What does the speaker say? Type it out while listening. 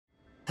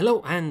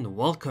Hello and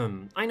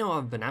welcome. I know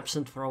I've been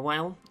absent for a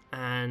while,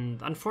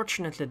 and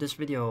unfortunately this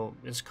video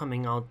is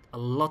coming out a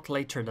lot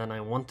later than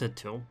I wanted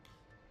to.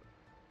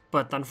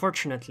 But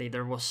unfortunately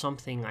there was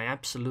something I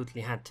absolutely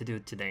had to do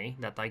today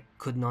that I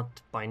could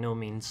not by no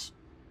means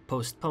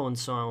postpone,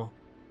 so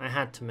I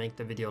had to make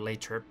the video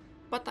later.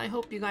 But I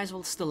hope you guys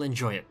will still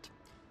enjoy it.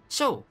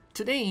 So,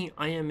 today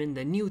I am in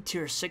the new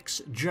Tier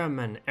 6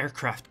 German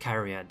aircraft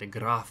carrier, the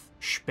Graf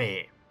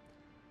Spee.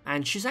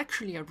 And she's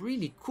actually a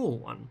really cool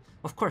one.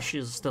 Of course,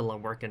 she's still a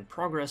work in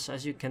progress,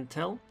 as you can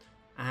tell.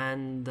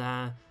 And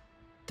the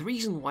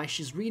reason why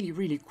she's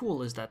really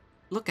cool is that,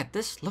 look at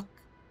this, look,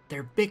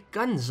 they're big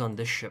guns on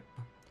this ship.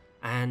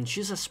 And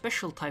she's a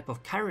special type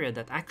of carrier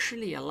that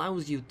actually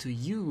allows you to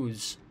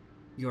use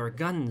your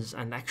guns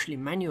and actually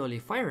manually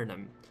fire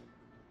them.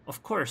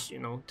 Of course, you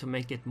know, to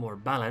make it more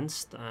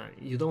balanced,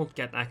 you don't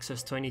get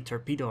access to any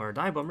torpedo or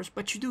dive bombers,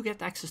 but you do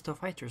get access to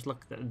fighters.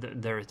 Look,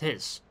 there it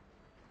is.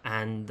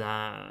 And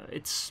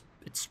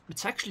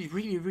it's actually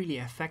really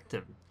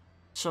effective.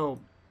 So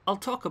I'll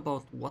talk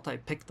about what I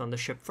picked on the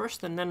ship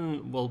first, and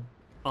then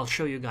I'll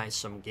show you guys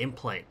some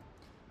gameplay.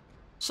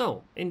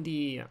 So in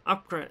the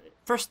upgrade,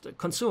 first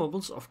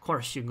consumables, of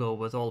course you go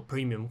with all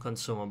premium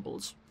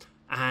consumables.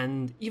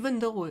 And even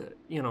though,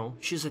 you know,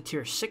 she's a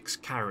tier 6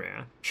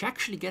 carrier, she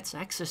actually gets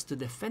access to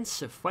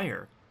defensive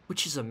fire,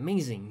 which is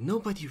amazing.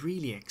 Nobody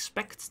really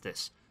expects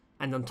this.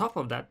 And on top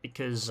of that,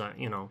 because,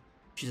 you know,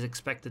 she's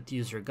expected to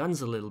use her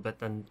guns a little bit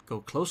and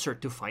go closer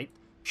to fight,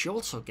 she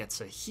also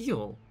gets a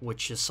heal,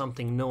 which is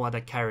something no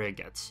other carrier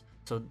gets.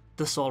 So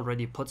this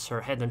already puts her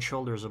head and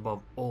shoulders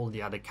above all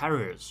the other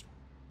carriers.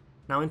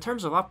 Now in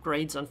terms of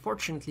upgrades,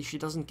 unfortunately she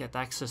doesn't get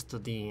access to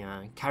the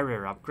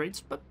carrier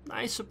upgrades, but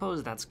I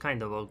suppose that's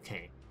kind of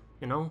okay.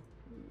 You know,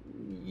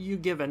 you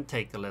give and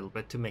take a little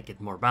bit to make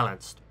it more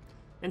balanced.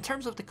 In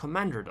terms of the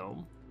commander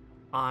though,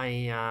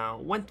 I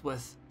went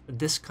with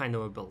this kind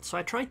of a build. So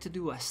I tried to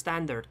do a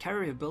standard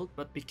carrier build,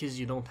 but because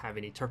you don't have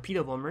any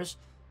torpedo bombers,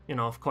 you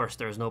know, of course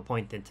there's no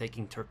point in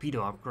taking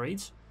torpedo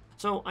upgrades.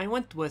 So I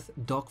went with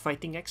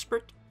dogfighting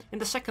expert. In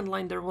the second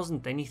line there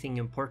wasn't anything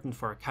important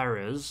for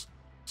carriers,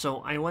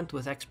 so I went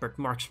with expert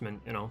marksman,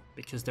 you know,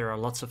 because there are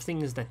lots of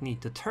things that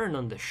need to turn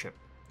on the ship.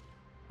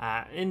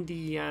 In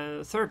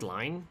the third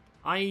line,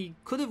 I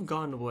could have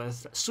gone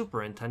with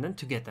superintendent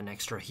to get an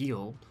extra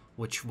heal,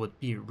 which would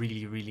be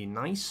really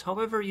nice.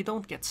 However, you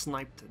don't get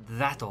sniped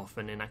that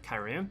often in a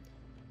carrier.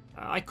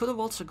 I could have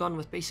also gone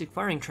with basic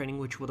firing training,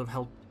 which would have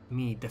helped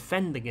me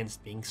defend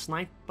against being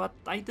sniped, but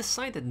I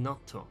decided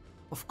not to.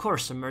 Of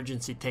course,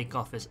 emergency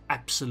takeoff is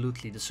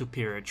absolutely the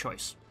superior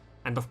choice.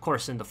 And of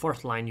course, in the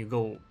fourth line, you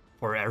go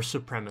for air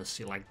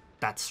supremacy. Like,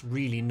 that's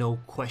really no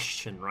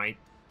question, right?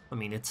 I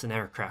mean, it's an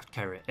aircraft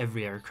carrier.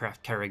 Every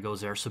aircraft carrier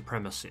goes air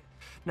supremacy.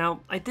 Now,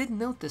 I did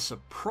notice a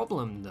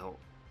problem, though.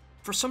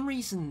 For some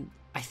reason,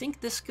 I think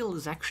this skill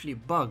is actually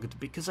bugged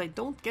because I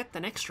don't get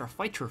an extra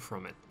fighter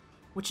from it,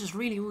 which is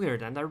really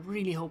weird, and I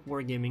really hope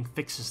Wargaming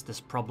fixes this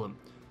problem.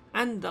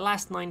 And the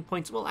last 9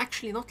 points, well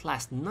actually not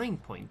last 9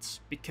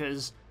 points,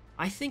 because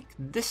I think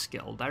this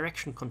skill,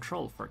 direction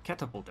control for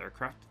catapult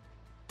aircraft,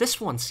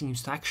 this one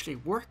seems to actually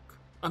work,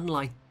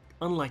 unlike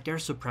air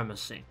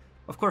supremacy.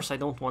 Of course I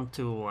don't want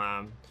to,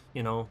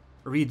 you know,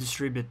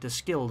 redistribute the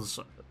skills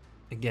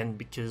again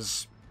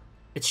because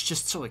it's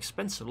just so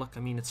expensive. Look, I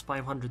mean, it's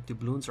 500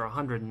 doubloons or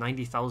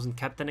 190,000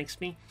 Captain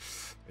XP.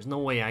 There's no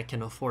way I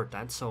can afford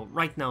that, so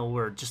right now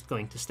we're just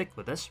going to stick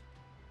with this.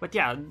 But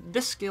yeah,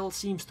 this skill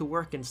seems to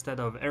work instead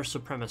of air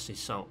supremacy,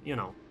 so, you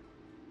know,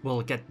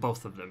 we'll get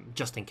both of them,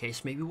 just in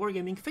case maybe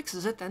Wargaming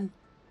fixes it and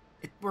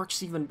it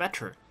works even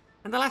better.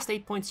 And the last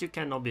 8 points you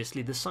can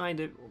obviously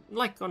decide,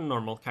 like on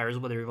normal carriers,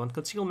 whether you want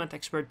concealment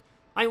expert.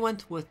 I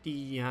went with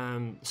the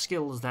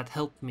skills that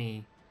help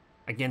me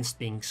against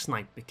being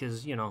sniped,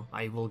 because, you know,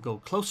 I will go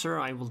closer,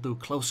 I will do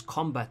close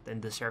combat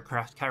in this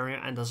aircraft carrier,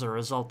 and as a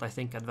result I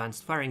think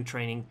advanced firing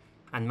training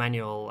and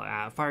manual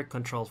fire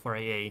control for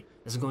AA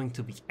is going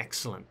to be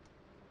excellent.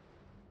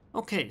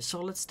 Okay,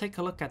 so let's take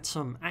a look at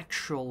some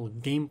actual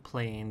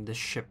gameplay in the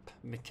ship,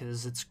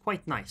 because it's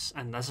quite nice,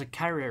 and as a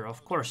carrier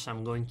of course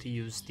I'm going to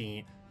use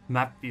the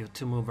map view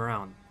to move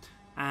around.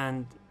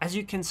 And as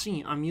you can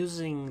see, I'm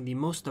using the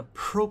most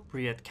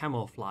appropriate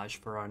camouflage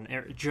for an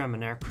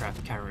German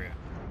aircraft carrier.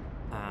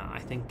 I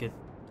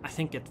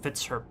think it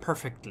fits her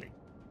perfectly.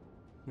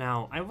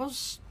 Now, I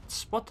was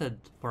spotted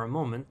for a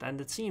moment,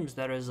 and it seems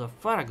there is a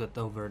Farragut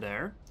over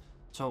there,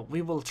 so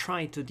we will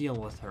try to deal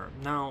with her.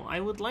 Now, I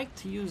would like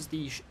to use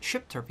the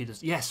ship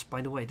torpedoes. Yes,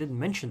 by the way, I didn't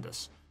mention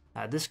this.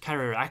 This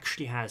carrier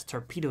actually has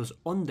torpedoes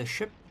on the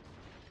ship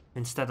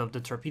instead of the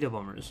torpedo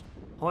bombers.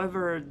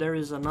 However, there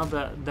is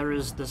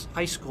this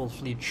high school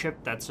fleet ship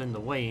that's in the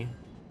way.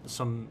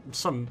 Some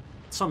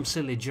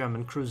silly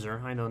German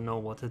cruiser, I don't know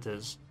what it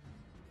is.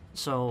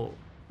 So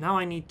now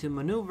I need to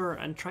maneuver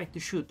and try to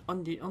shoot.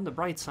 On the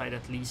bright side,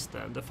 at least,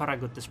 the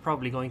Farragut is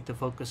probably going to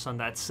focus on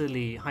that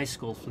silly high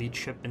school fleet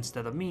ship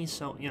instead of me,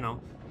 so, you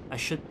know, I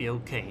should be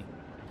okay.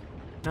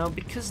 Now,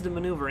 because the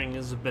maneuvering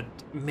is a bit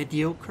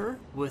mediocre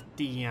with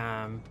the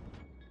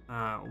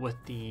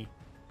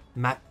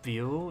map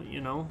view,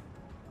 you know.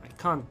 I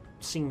can't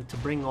seem to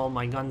bring all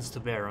my guns to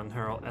bear on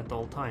her at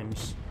all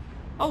times.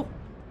 Oh,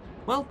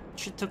 well,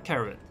 she took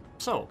care of it.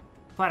 So,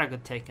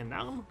 Farragut taken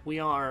down. We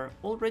are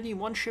already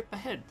one ship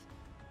ahead.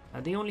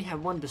 They only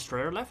have one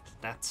destroyer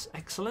left. That's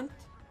excellent.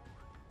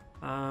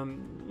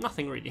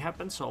 Nothing really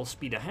happened, so I'll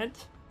speed ahead.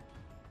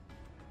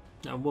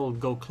 We'll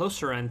go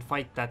closer and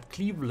fight that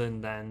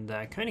Cleveland and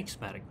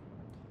Königsberg.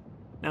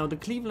 Now, the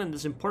Cleveland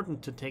is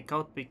important to take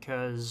out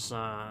because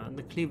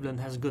the Cleveland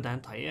has good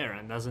anti-air,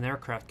 and as an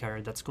aircraft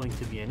carrier, that's going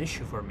to be an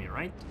issue for me,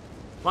 right?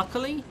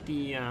 Luckily,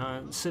 the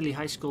silly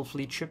high school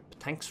fleet ship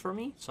tanks for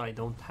me, so I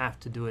don't have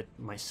to do it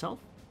myself.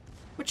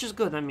 Which is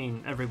good. I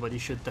mean, everybody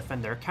should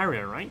defend their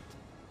carrier, right?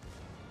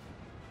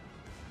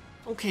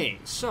 Okay,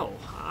 so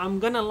I'm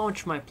gonna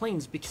launch my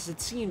planes because it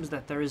seems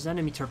that there is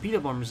enemy torpedo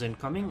bombers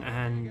incoming,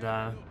 and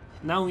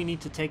now we need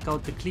to take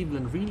out the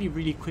Cleveland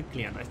really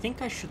quickly, and I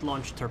think I should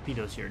launch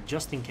torpedoes here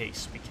just in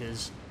case,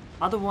 because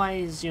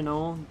otherwise, you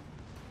know,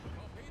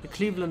 the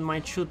Cleveland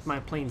might shoot my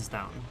planes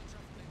down.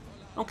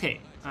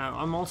 Okay,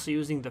 I'm also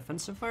using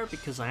defensive fire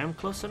because I am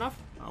close enough.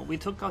 We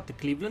took out the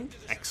Cleveland,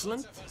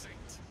 excellent.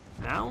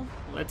 Now,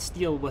 let's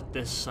deal with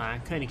this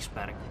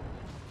Königsberg.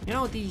 You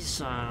know,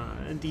 these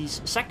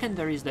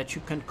secondaries that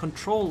you can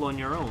control on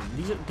your own,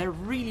 they're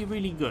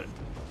really good.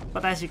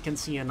 But as you can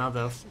see,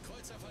 another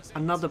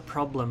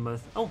problem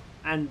with... Oh,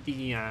 and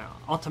the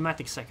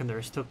automatic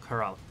secondaries took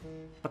her out.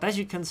 But as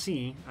you can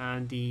see,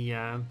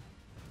 the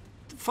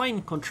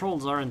fine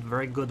controls aren't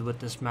very good with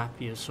this map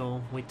view,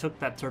 so we took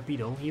that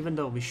torpedo, even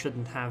though we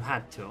shouldn't have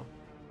had to.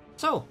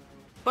 So,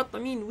 but I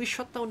mean, we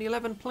shot down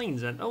 11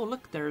 planes, and oh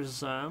look,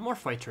 there's more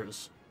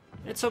fighters.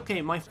 It's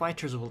okay, my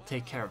fighters will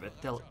take care of it.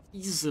 They'll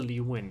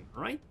easily win,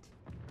 right?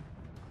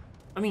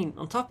 I mean,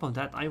 on top of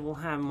that, I will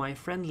have my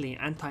friendly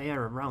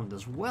anti-air around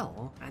as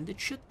well, and it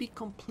should be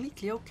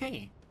completely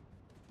okay.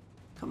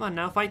 Come on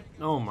now, fight!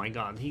 Oh my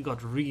god, he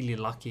got really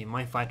lucky.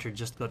 My fighter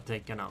just got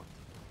taken out.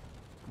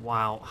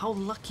 Wow, how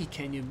lucky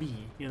can you be,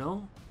 you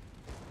know?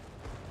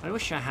 I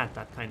wish I had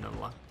that kind of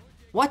luck.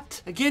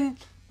 What? Again?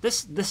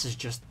 This is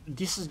just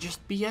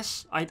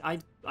BS.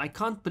 I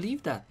can't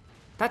believe that.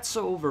 That's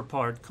so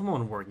overpowered. Come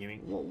on,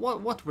 Wargaming.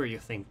 What were you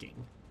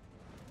thinking?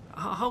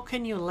 How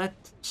can you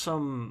let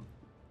some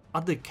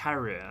other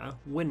carrier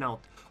win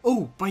out?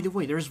 Oh, by the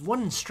way, there's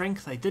one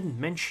strength I didn't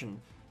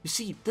mention. You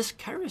see, this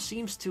carrier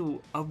seems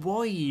to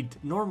avoid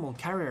normal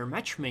carrier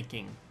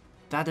matchmaking.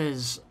 That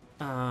is,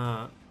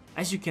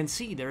 as you can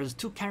see, there's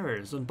 2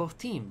 carriers on both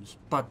teams,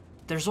 but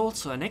there's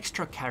also an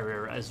extra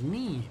carrier as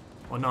me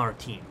on our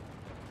team.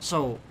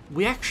 So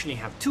we actually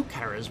have 2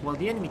 carriers while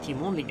the enemy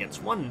team only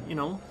gets 1, you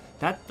know.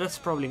 That's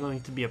probably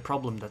going to be a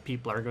problem that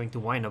people are going to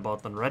whine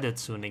about on Reddit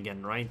soon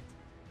again, right?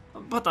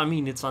 But I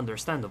mean, it's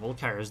understandable.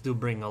 Carriers do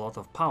bring a lot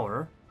of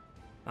power.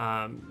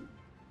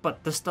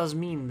 But this does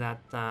mean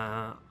that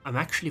I'm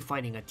actually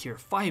fighting a tier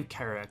 5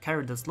 carrier, a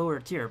carrier that's lower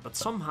tier, but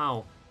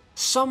somehow,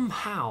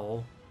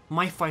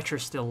 my fighter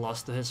still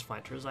lost to his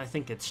fighters. I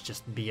think it's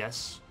just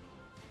BS.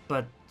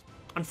 But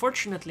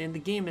unfortunately, in the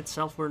game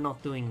itself, we're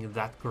not doing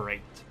that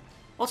great.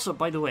 Also,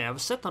 by the way, I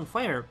was set on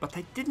fire, but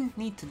I didn't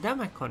need to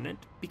damage on it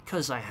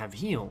because I have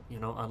heal, you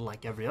know,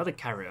 unlike every other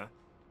carrier.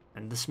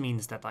 And this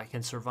means that I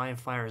can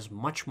survive fires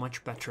much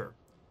better.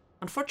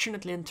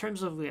 Unfortunately, in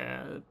terms of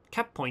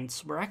cap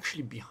points, we're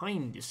actually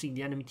behind. You see,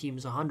 the enemy team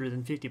is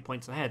 150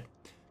 points ahead.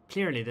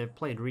 Clearly, they've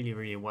played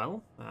really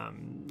well.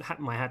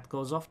 My hat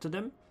goes off to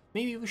them.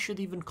 Maybe we should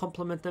even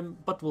compliment them,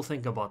 but we'll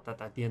think about that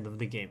at the end of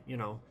the game, you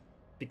know,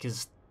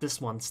 because this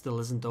one still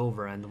isn't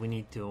over and we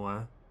need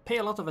to pay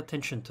a lot of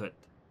attention to it.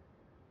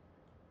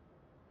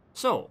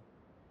 So,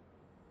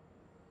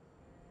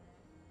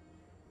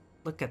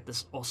 look at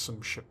this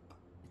awesome ship.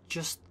 It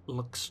just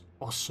looks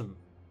awesome.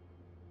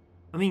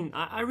 I mean,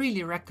 I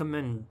really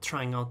recommend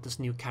trying out this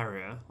new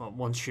carrier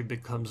once she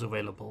becomes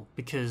available,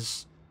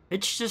 because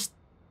it's just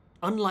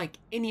unlike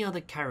any other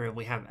carrier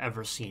we have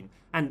ever seen.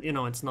 And, you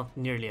know, it's not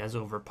nearly as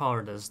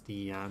overpowered as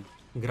the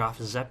Graf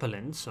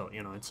Zeppelin, so,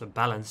 you know, it's a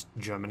balanced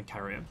German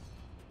carrier.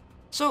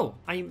 So,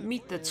 I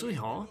meet the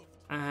Tsuiho,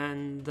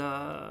 and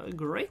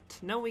great,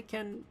 now we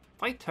can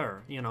fight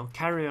her, you know,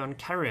 carrier on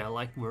carrier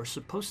like we're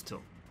supposed to.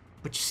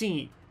 But you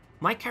see,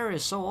 my carrier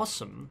is so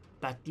awesome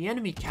that the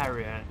enemy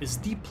carrier is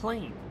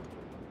deplaned.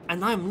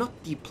 And I'm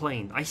not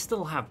deplaned, I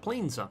still have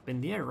planes up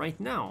in the air right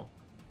now.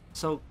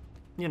 So,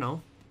 you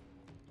know,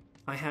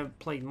 I have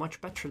played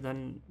much better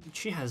than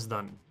she has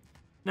done.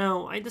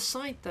 Now, I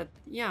decide that,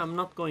 yeah, I'm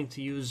not going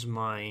to use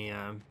my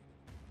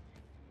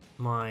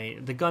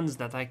the guns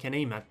that I can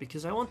aim at,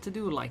 because I want to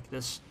do like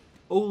this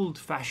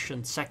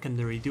old-fashioned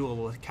secondary duel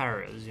with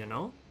carriers, you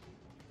know?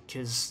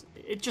 Because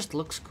it just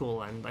looks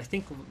cool, and I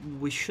think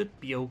we should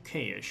be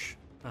okay-ish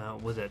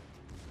with it.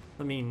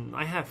 I mean,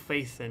 I have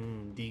faith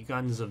in the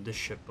guns of this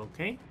ship,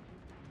 okay?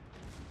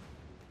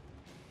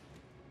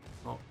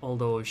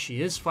 Although if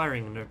she is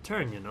firing in her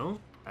turn, you know,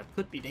 that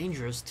could be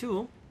dangerous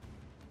too.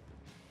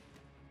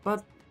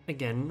 But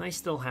again, I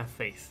still have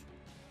faith.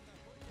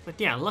 But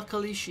yeah,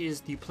 luckily she is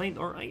deplaned,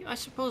 or I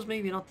suppose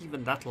maybe not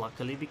even that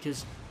luckily,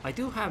 because I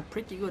do have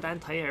pretty good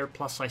anti-air,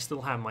 plus I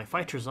still have my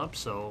fighters up,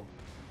 so,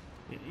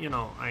 you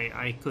know,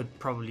 I could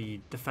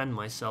probably defend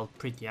myself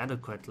pretty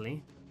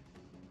adequately.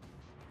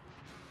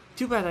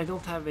 Too bad I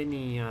don't have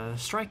any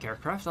strike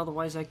aircraft,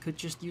 otherwise I could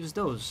just use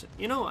those.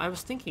 You know, I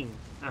was thinking,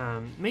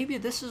 maybe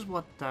this is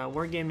what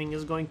Wargaming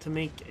is going to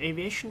make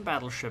aviation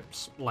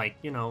battleships like,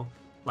 you know,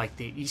 like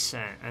the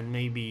ISA and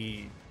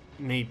maybe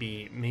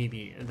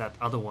that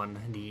other one,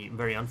 the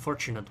very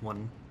unfortunate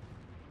one.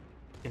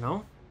 You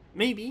know,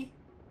 maybe.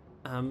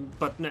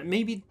 But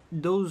maybe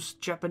those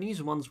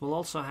Japanese ones will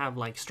also have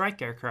like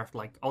strike aircraft,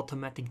 like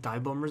automatic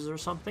dive bombers or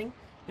something.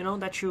 You know,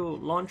 that you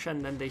launch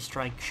and then they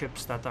strike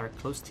ships that are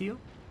close to you.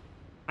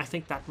 I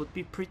think that would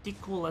be pretty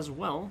cool as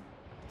well.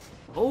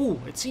 Oh,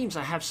 it seems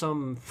I have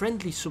some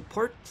friendly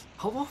support.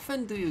 How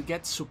often do you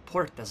get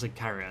support as a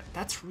carrier?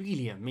 That's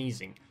really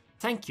amazing.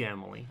 Thank you,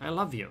 Emily. I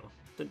love you.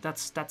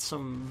 That's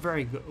some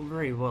very good,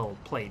 very well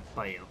played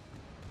by you.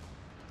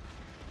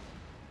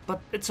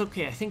 But it's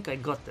okay. I think I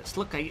got this.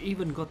 Look, I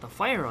even got a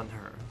fire on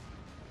her.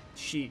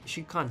 She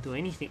can't do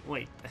anything.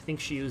 Wait, I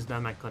think she used the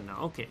Macon now.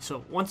 Okay,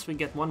 so once we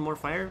get one more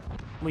fire,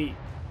 we...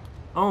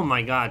 Oh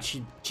my god,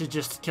 she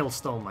just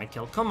stole my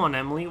kill. Come on,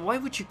 Emily, why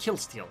would you kill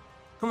steal?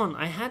 Come on,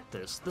 I had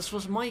this. This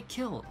was my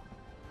kill.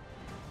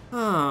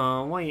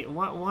 Oh,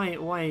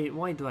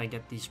 why do I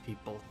get these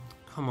people?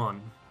 Come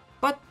on.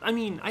 But, I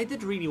mean, I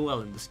did really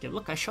well in this game.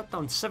 Look, I shot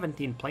down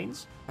 17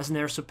 planes. As an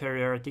air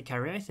superiority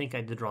carrier, I think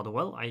I did rather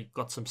well. I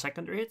got some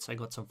secondary hits, I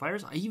got some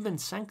fires. I even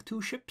sank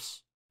 2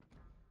 ships.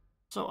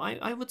 So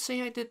I would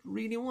say I did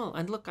really well.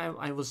 And look,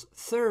 I was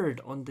 3rd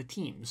on the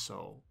team,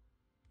 so,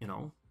 you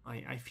know,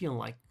 I feel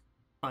like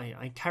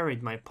I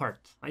carried my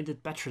part. I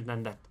did better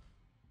than that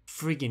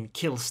friggin'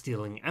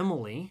 kill-stealing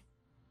Emily.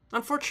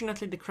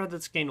 Unfortunately, the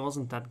credits gain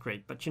wasn't that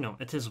great, but you know,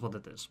 it is what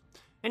it is.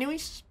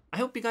 Anyways, I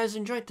hope you guys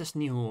enjoyed this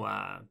new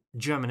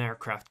German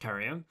aircraft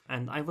carrier,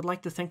 and I would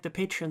like to thank the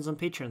patrons on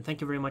Patreon.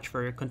 Thank you very much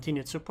for your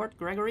continued support,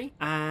 Gregory.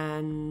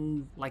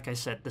 And like I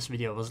said, this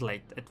video was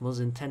late. It was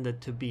intended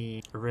to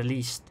be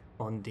released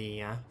on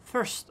the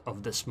 1st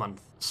of this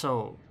month,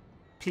 so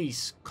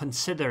please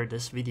consider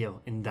this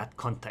video in that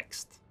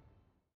context.